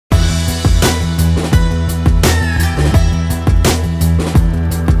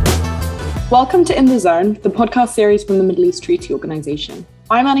Welcome to In the Zone, the podcast series from the Middle East Treaty Organization.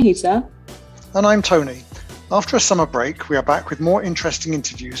 I'm Anahita. And I'm Tony. After a summer break, we are back with more interesting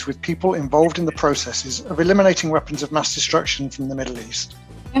interviews with people involved in the processes of eliminating weapons of mass destruction from the Middle East.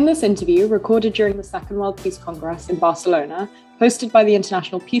 In this interview, recorded during the Second World Peace Congress in Barcelona, hosted by the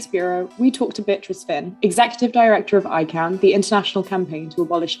International Peace Bureau, we talked to Beatrice Fihn, Executive Director of ICAN, the international campaign to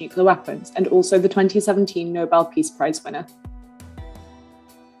abolish nuclear weapons, and also the 2017 Nobel Peace Prize winner.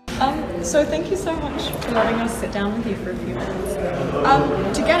 So thank you so much for letting us sit down with you for a few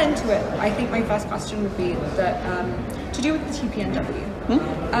minutes. To get into it, I think my first question would be that to do with the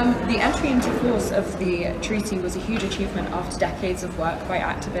TPNW. The entry into force of the treaty was a huge achievement after decades of work by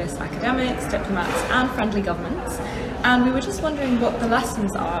activists, academics, diplomats and friendly governments. And we were just wondering what the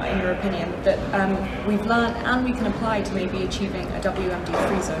lessons are, in your opinion, that we've learned and we can apply to maybe achieving a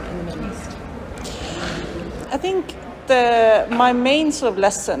WMD-free zone in the Middle East. I think my main sort of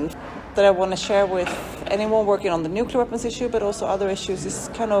lesson that I want to share with anyone working on the nuclear weapons issue, but also other issues, is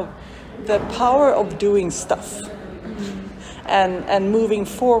kind of the power of doing stuff and moving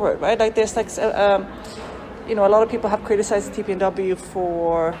forward, right? Like there's like, a lot of people have criticized TPNW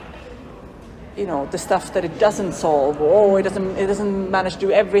for, the stuff that it doesn't solve, or it doesn't manage to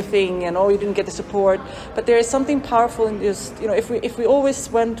do everything, and you didn't get the support. But there is something powerful in just, if we always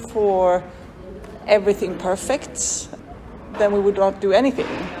went for everything perfect, then we would not do anything.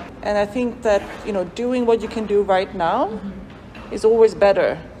 And I think that, doing what you can do right now is always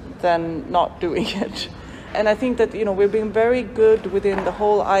better than not doing it. And I think that, we've been very good within the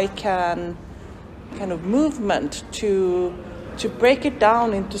whole ICAN kind of movement to break it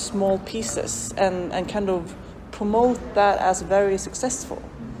down into small pieces and kind of promote that as very successful.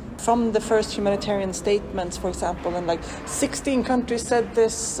 From the first humanitarian statements, for example, and 16 countries said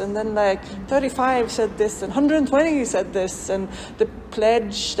this, and then 35 said this, and 120 said this, and the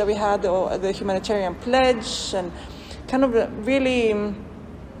pledge that we had, the humanitarian pledge, and kind of really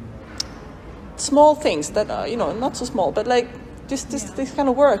small things that are, not so small, but this kind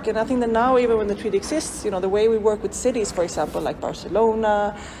of work. And I think that now, even when the treaty exists, the way we work with cities, for example, like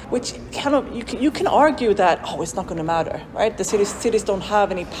Barcelona, which kind of, you can argue that, it's not going to matter, right? The cities don't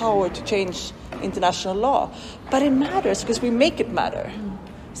have any power to change international law, but it matters because we make it matter.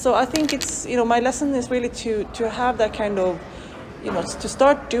 So I think it's, my lesson is really to have that kind of, to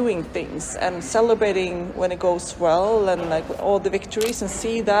start doing things and celebrating when it goes well, and all the victories, and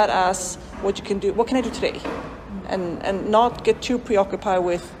see that as what you can do. What can I do today? And not get too preoccupied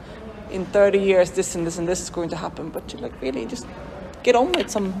with, in 30 years, this and this and this is going to happen, but to really just get on with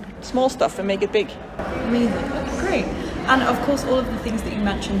some small stuff and make it big. Amazing. Okay, great. And of course, all of the things that you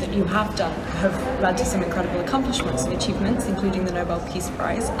mentioned that you have done have led to some incredible accomplishments and achievements, including the Nobel Peace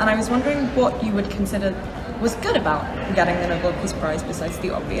Prize. And I was wondering what you would consider was good about getting the Nobel Peace Prize, besides the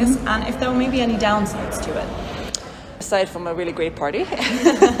obvious, and if there were maybe any downsides to it. Aside from a really great party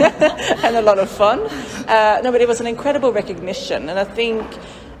and a lot of fun. No, but it was an incredible recognition. And I think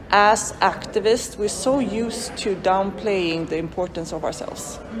as activists, we're so used to downplaying the importance of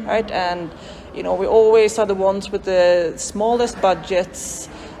ourselves, right? And, we always are the ones with the smallest budgets,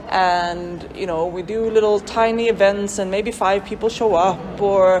 and, we do little tiny events and maybe 5 people show up,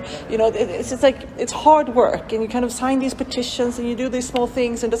 or, it's just it's hard work, and you kind of sign these petitions and you do these small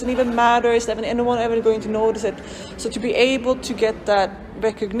things, and it doesn't even matter, is anyone ever going to notice it? So to be able to get that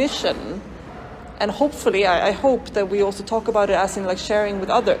recognition, and hopefully, I hope that we also talk about it as in sharing with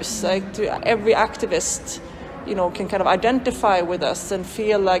others, to every activist, can kind of identify with us and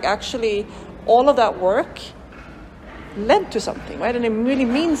feel actually all of that work led to something, right? And it really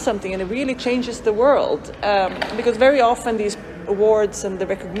means something, and it really changes the world, because very often these awards and the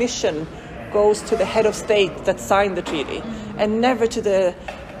recognition goes to the head of state that signed the treaty, and never to the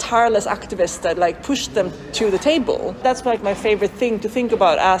tireless activists that pushed them to the table. That's my favorite thing to think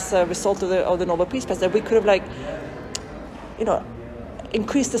about as a result of the Nobel Peace Prize, that we could have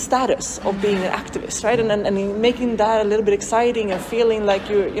increased the status of being an activist, right? And making that a little bit exciting, and feeling like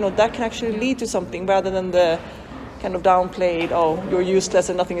that can actually lead to something, rather than the kind of downplayed, you're useless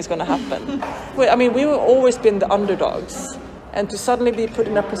and nothing is going to happen. We've always been the underdogs, and to suddenly be put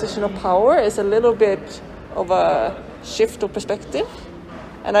in a position of power is a little bit of a shift of perspective.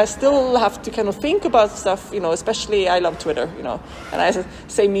 And I still have to kind of think about stuff, especially I love Twitter, and I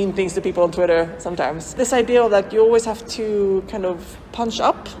say mean things to people on Twitter sometimes. This idea of you always have to kind of punch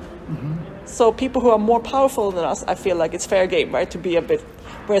up. So people who are more powerful than us, I feel like it's fair game, right, to be a bit,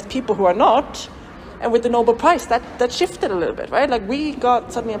 whereas people who are not. And with the Nobel Prize, that shifted a little bit, right? We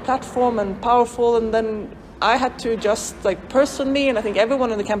got suddenly a platform and powerful, and then I had to just personally, and I think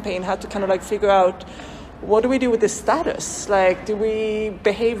everyone in the campaign had to kind of figure out, what do we do with this status? Like, do we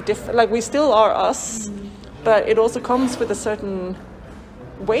behave different? Like, we still are us, but it also comes with a certain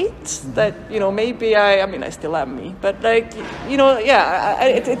weight that, you know, maybe I mean, I still am me, but like, you know, yeah,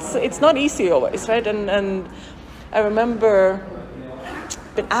 it's not easy always, right? And I remember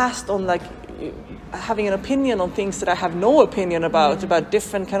being asked on like having an opinion on things that I have no opinion about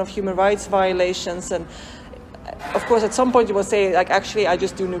different kind of human rights violations. And of course, at some point you will say, like, actually, I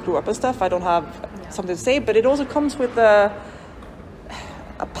just do nuclear weapon stuff. I don't have something to say. But it also comes with a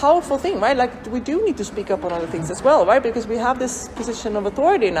powerful thing, right? Like, we do need to speak up on other things as well, right? Because we have this position of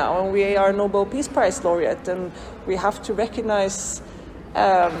authority now, and we are Nobel Peace Prize laureate, and we have to recognize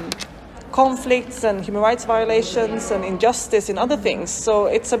conflicts and human rights violations and injustice in other things. So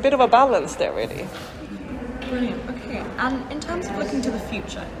it's a bit of a balance there, really. Brilliant. Okay. And in terms of looking to the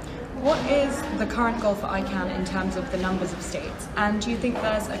future, what is the current goal for ICAN in terms of the numbers of states? And do you think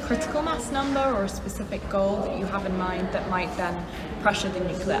there's a critical mass number or a specific goal that you have in mind that might then pressure the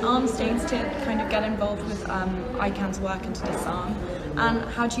nuclear armed states to kind of get involved with ICAN's work and to disarm? And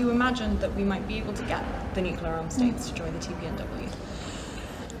how do you imagine that we might be able to get the nuclear armed states to join the TPNW?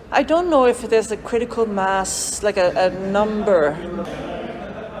 I don't know if there's a critical mass, like a number.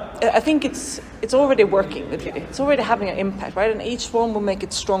 I think it's already working, really. It's already having an impact, right? And each one will make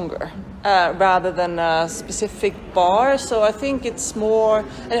it stronger rather than a specific bar. So I think it's more,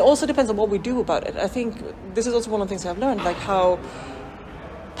 and it also depends on what we do about it. I think this is also one of the things I've learned, like how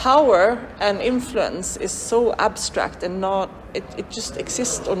power and influence is so abstract and not, it just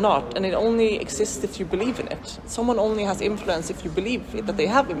exists or not, and it only exists if you believe in it. Someone only has influence if you believe that they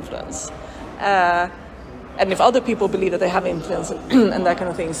have influence. And if other people believe that they have influence and that kind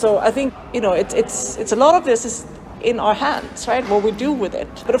of thing. So I think, you know, it's a lot of this is in our hands, right? What we do with it.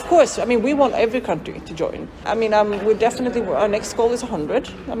 But of course, I mean, we want every country to join. I mean, we definitely, our next goal is 100.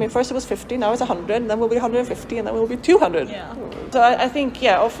 I mean, first it was 50, now it's 100, then we'll be 150, and then we'll be 200. Yeah. So I think,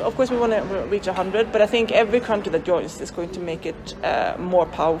 yeah, of course we want to reach 100, but I think every country that joins is going to make it more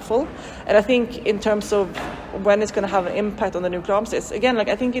powerful. And I think in terms of when it's going to have an impact on the nuclear arms states, again, like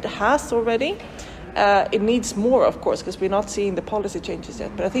I think it has already. It needs more, of course, because we're not seeing the policy changes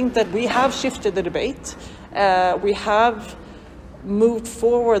yet. But I think that we have shifted the debate. We have moved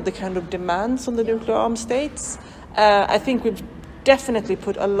forward the kind of demands on the nuclear armed states. I think we've definitely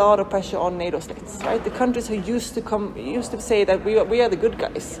put a lot of pressure on NATO states, right? The countries who used to say that we are the good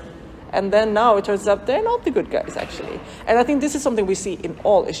guys. And then now it turns out they're not the good guys, actually. And I think this is something we see in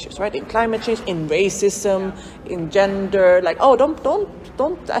all issues, right? In climate change, in racism, in gender. Like, oh, don't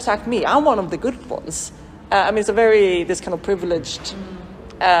attack me. I'm one of the good ones. I mean, it's a very, this kind of privileged,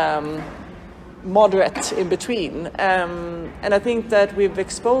 moderate in between. And I think that we've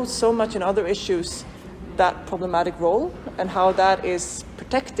exposed so much in other issues that problematic role and how that is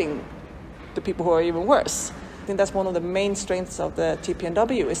protecting the people who are even worse. I think that's one of the main strengths of the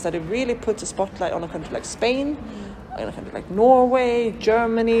TPNW, is that it really puts a spotlight on a country like Spain, on a country like Norway,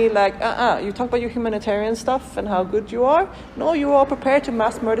 Germany, like, you talk about your humanitarian stuff and how good you are. No, you are prepared to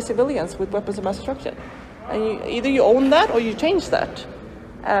mass murder civilians with weapons of mass destruction. And either you own that or you change that.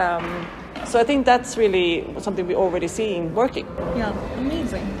 So I think that's really something we're already seeing working. Yeah,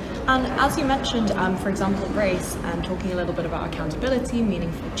 amazing. And as you mentioned, for example, race, and talking a little bit about accountability,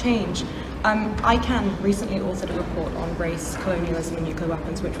 meaningful change, ICAN recently authored a report on race, colonialism and nuclear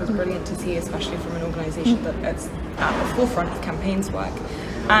weapons, which was brilliant to see, especially from an organisation that's at the forefront of campaigns work.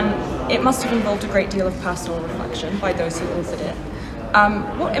 And it must have involved a great deal of personal reflection by those who authored it.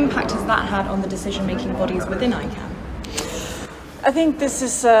 What impact has that had on the decision-making bodies within ICAN? I think this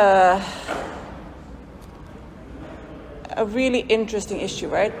is a really interesting issue,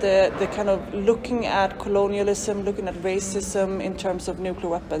 right? The kind of looking at colonialism, looking at racism in terms of nuclear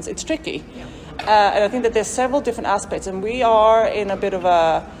weapons. It's tricky. And I think that there's several different aspects, and we are in a bit of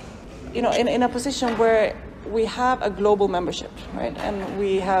a, you know, in a position where we have a global membership, right? And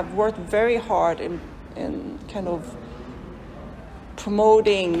we have worked very hard in kind of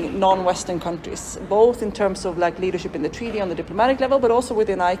promoting non-Western countries, both in terms of like leadership in the treaty on the diplomatic level, but also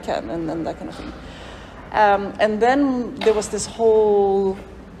within ICAN and that kind of thing. And then there was this whole,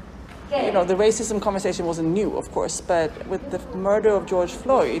 you know, the racism conversation wasn't new, of course, but with the murder of George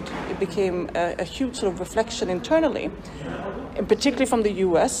Floyd, it became a huge sort of reflection internally, and particularly from the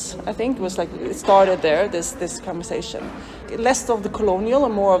US. I think it was like, it started there, this conversation. Less of the colonial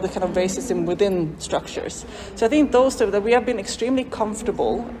and more of the kind of racism within structures. So I think those two, that we have been extremely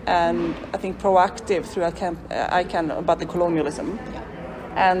comfortable and I think proactive through ICAN about the colonialism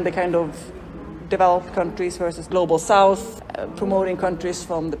and the kind of developed countries versus global south, promoting countries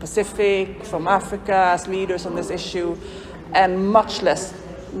from the Pacific, from Africa as leaders on this issue, and much less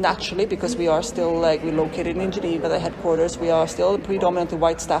naturally, because we are still we're located in Geneva, the headquarters. We are still a predominantly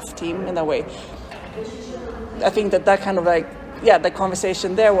white staff team in that way. I think that kind of the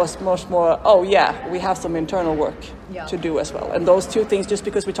conversation there was much more, we have some internal work to do as well. And those two things, just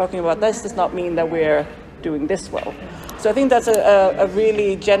because we're talking about this, does not mean that we're doing this well. So I think that's a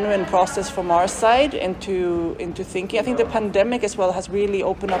really genuine process from our side into thinking. I think the pandemic as well has really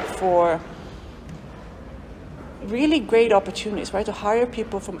opened up for really great opportunities, right, to hire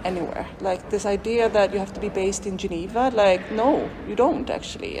people from anywhere. Like this idea that you have to be based in Geneva, no, you don't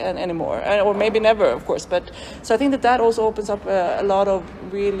actually anymore, or maybe never, of course. But so I think that also opens up a lot of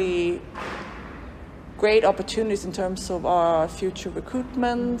really great opportunities in terms of our future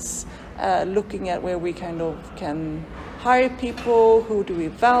recruitments, looking at where we kind of can hire people, who do we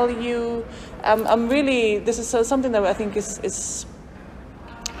value. This is something that I think is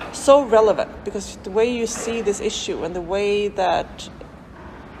so relevant, because the way you see this issue and the way that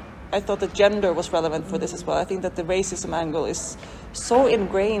I thought that gender was relevant for this as well. I think that the racism angle is so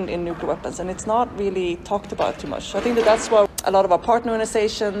ingrained in nuclear weapons, and it's not really talked about too much. So I think that's why a lot of our partner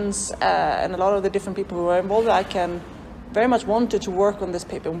organizations and a lot of the different people who are involved in ICAN very much wanted to work on this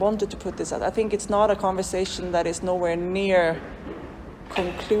paper and wanted to put this out. I think it's not a conversation that is nowhere near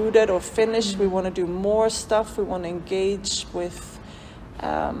concluded or finished. We want to do more stuff. We want to engage with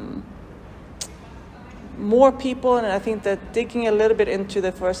more people, and I think that digging a little bit into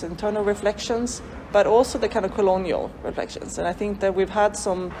the first internal reflections, but also the kind of colonial reflections. And I think that we've had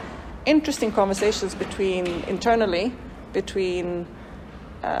some interesting conversations internally between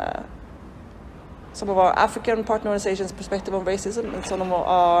some of our African partner organizations' perspective on racism and some of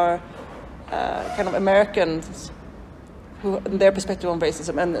our kind of Americans their perspective on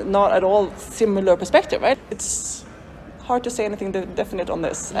racism, and not at all similar perspective, right? It's hard to say anything definite on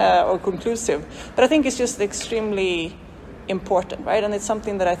this or conclusive, but I think it's just extremely important, right? And it's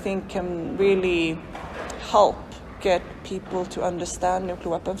something that I think can really help get people to understand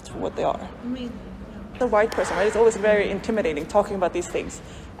nuclear weapons for what they are. The white person, right? It's always very intimidating talking about these things.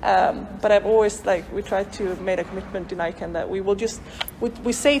 But I've always, we try to make a commitment in ICAN that we will just,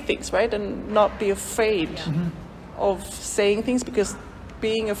 we say things, right? And not be afraid of saying things, because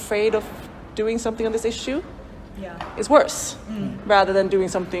being afraid of doing something on this issue is worse rather than doing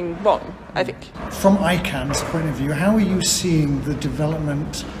something wrong, I think. From ICAN's point of view, how are you seeing the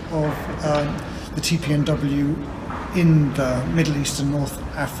development of the TPNW in the Middle East and North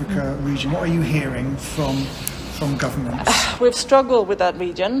Africa region? What are you hearing from governments? We've struggled with that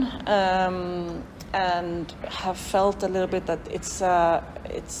region and have felt a little bit that it's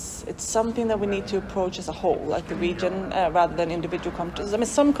something that we need to approach as a whole, like the region, rather than individual countries. I mean,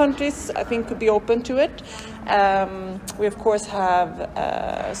 some countries I think could be open to it. We of course have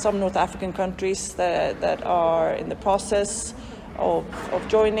some North African countries that are in the process of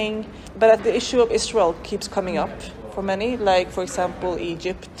joining, but the issue of Israel keeps coming up for many, like for example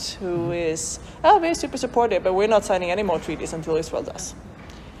Egypt, who is very super supportive, but we're not signing any more treaties until Israel does.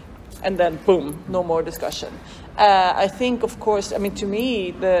 And then boom, no more discussion. I think, of course, I mean, to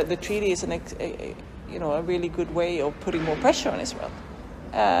me, the treaty is a really good way of putting more pressure on Israel,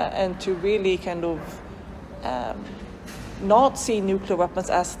 and to really kind of not see nuclear weapons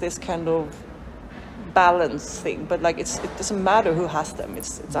as this kind of balance thing, but it doesn't matter who has them.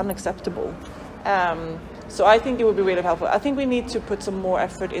 It's unacceptable. So I think it would be really helpful. I think we need to put some more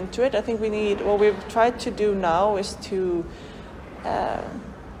effort into it. I think what we've tried to do now is to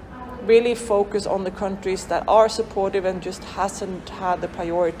really focus on the countries that are supportive and just hasn't had the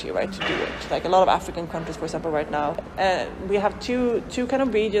priority, right, to do it. Like a lot of African countries, for example, right now. We have two kind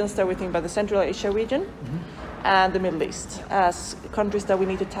of regions that we think about: the Central Asia region and the Middle East, as countries that we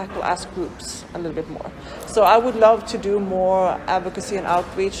need to tackle as groups a little bit more. So I would love to do more advocacy and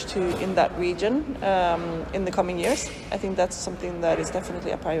outreach in that region in the coming years. I think that's something that is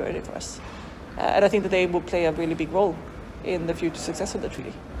definitely a priority for us. And I think that they will play a really big role in the future success of the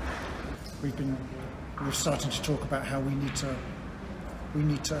treaty. We're starting to talk about how we need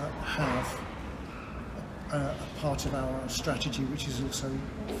to have a part of our strategy which is also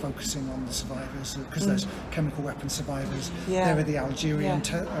focusing on the survivors, because there's chemical weapon survivors, there are the Algerian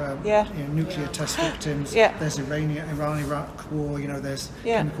nuclear test victims, there's Iran-Iraq war, there's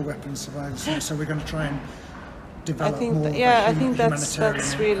chemical weapon survivors, so we're going to try and develop more I think that's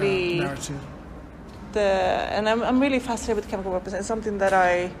really narrative. And I'm really fascinated with chemical weapons. It's something that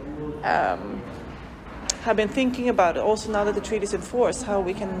I have been thinking about also now that the treaty is in force, how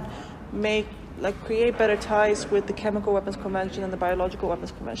we can create better ties with the Chemical Weapons Convention and the Biological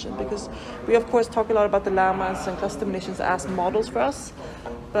Weapons Convention, because we of course talk a lot about the LAMAs and cluster munitions as models for us,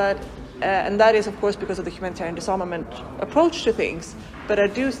 but And that is, of course, because of the humanitarian disarmament approach to things. But I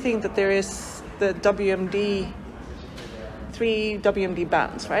do think that there is the WMD, 3 WMD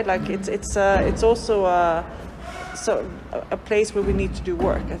bans, right? Like it's also a place where we need to do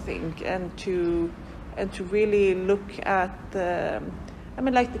work, I think, and to really look at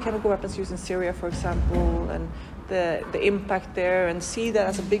like the chemical weapons used in Syria, for example, and the impact there, and see that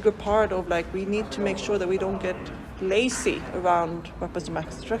as a bigger part of, like, we need to make sure that we don't get lazy around weapons of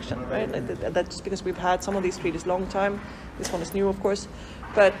mass destruction, right? That's because we've had some of these treaties long time. This one is new, of course.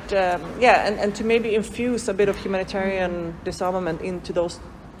 But and to maybe infuse a bit of humanitarian disarmament into those,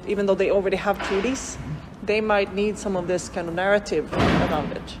 even though they already have treaties, they might need some of this kind of narrative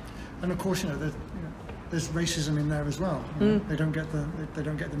around it. And of course, there's racism in there as well. They don't get the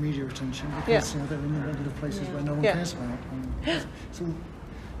media attention because they're in the middle of places where no one cares about. So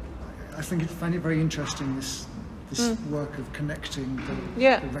I find it very interesting, this work of connecting the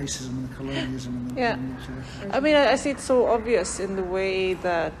racism and the colonialism and the nuclear. I mean, I see it so obvious in the way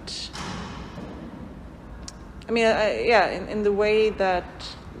that. In the way that,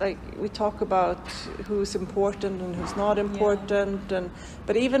 like, we talk about who's important and who's not important,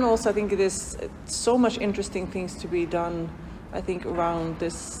 but even also I think it's so much interesting things to be done, I think, around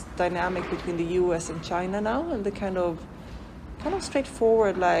this dynamic between the US and China now, and the kind of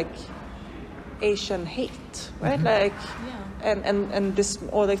straightforward, like, Asian hate, right? Like, and this,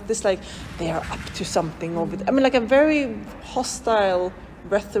 or like this, like, they are up to something over there. I mean, like, a very hostile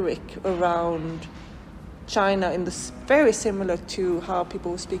rhetoric around China, in this very similar to how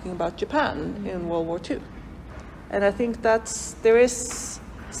people were speaking about Japan in World War II. And I think there is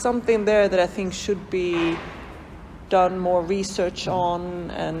something there that I think should be done more research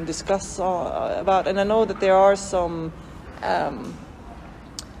on and discuss about. And I know that there are some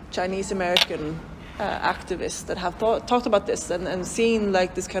Chinese American activists that have talked about this and seen,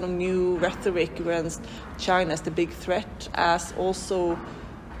 like, this kind of new rhetoric against China as the big threat, as also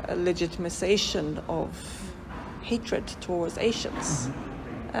a legitimization of hatred towards Asians,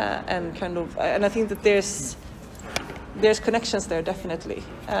 and I think that there's connections there, definitely,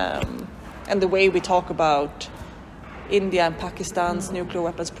 and the way we talk about India and Pakistan's nuclear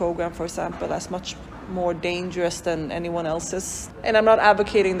weapons program, for example, as much more dangerous than anyone else's. And I'm not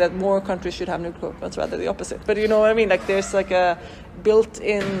advocating that more countries should have nuclear weapons, rather the opposite. But you know what I mean? Like, there's like a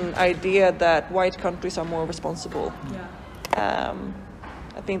built-in idea that white countries are more responsible.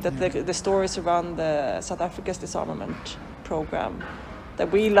 I think that the stories around the South Africa's disarmament program, that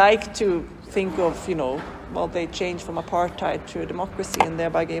we like to think of, they changed from apartheid to a democracy and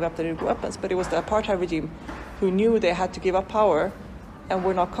thereby gave up their nuclear weapons, but it was the apartheid regime who knew they had to give up power and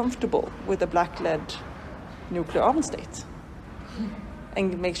were not comfortable with a black-led nuclear armed state,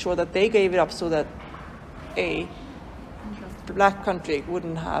 and make sure that they gave it up so that a black country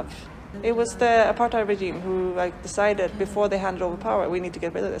wouldn't have. It was the apartheid regime who, like, decided before they handed over power, we need to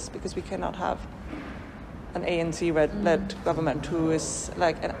get rid of this because we cannot have an ANC-led government who is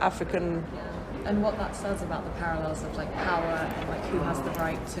like an African. And what that says about the parallels of, like, power and, like, who has the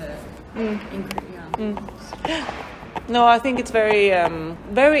right to increase. No, I think it's very,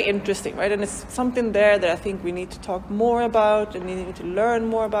 very interesting, right? And it's something there that I think we need to talk more about and we need to learn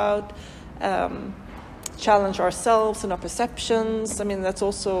more about, challenge ourselves and our perceptions. I mean, that's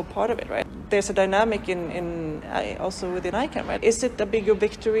also part of it, right? There's a dynamic also within ICAN, right? Is it a bigger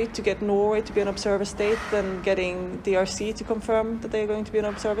victory to get Norway to be an observer state than getting DRC to confirm that they're going to be an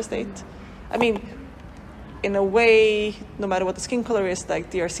observer state? I mean, in a way, no matter what the skin color is, like,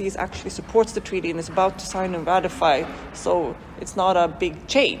 DRC actually supports the treaty and is about to sign and ratify, so it's not a big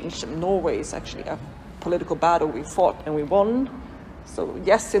change. Norway is actually a political battle we fought and we won. So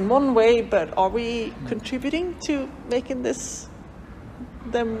yes, in one way, but are we contributing to making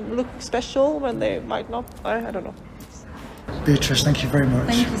them look special when they might not? I don't know. Beatrice, thank you very much.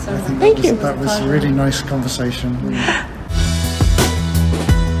 Thank you so much. Thank you. That was a really nice conversation.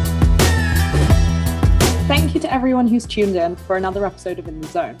 Thank you to everyone who's tuned in for another episode of In the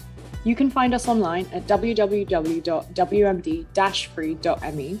Zone. You can find us online at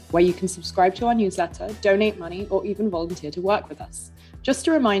www.wmd-free.me, where you can subscribe to our newsletter, donate money, or even volunteer to work with us. Just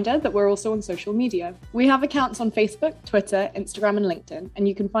a reminder that we're also on social media. We have accounts on Facebook, Twitter, Instagram, and LinkedIn, and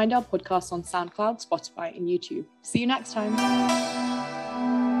you can find our podcasts on SoundCloud, Spotify, and YouTube. See you next time.